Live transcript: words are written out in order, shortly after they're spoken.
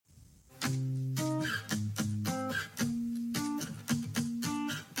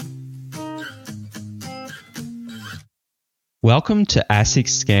Welcome to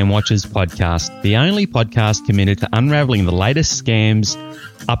ASX Scamwatchers podcast, the only podcast committed to unravelling the latest scams,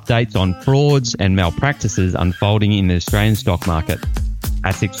 updates on frauds and malpractices unfolding in the Australian stock market.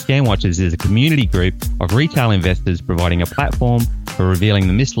 ASX Scamwatchers is a community group of retail investors providing a platform for revealing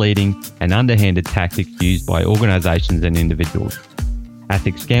the misleading and underhanded tactics used by organisations and individuals.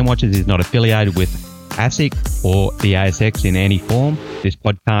 ASX Scamwatchers is not affiliated with ASIC or the ASX in any form. This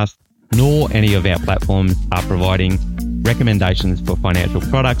podcast nor any of our platforms are providing recommendations for financial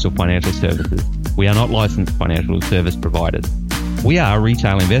products or financial services. We are not licensed financial service providers. We are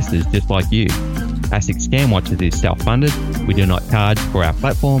retail investors just like you. ASIC Scamwatchers is self-funded. We do not charge for our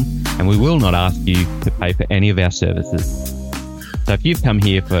platform, and we will not ask you to pay for any of our services. So if you've come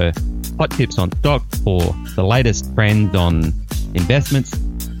here for hot tips on stocks or the latest trends on investments,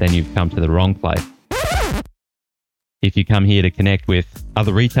 then you've come to the wrong place. If you come here to connect with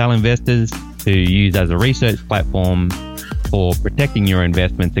other retail investors to use as a research platform for protecting your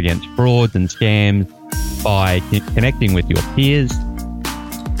investments against frauds and scams by connecting with your peers,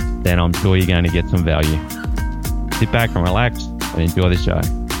 then I'm sure you're going to get some value. Sit back and relax and enjoy the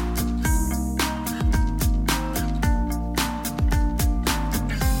show.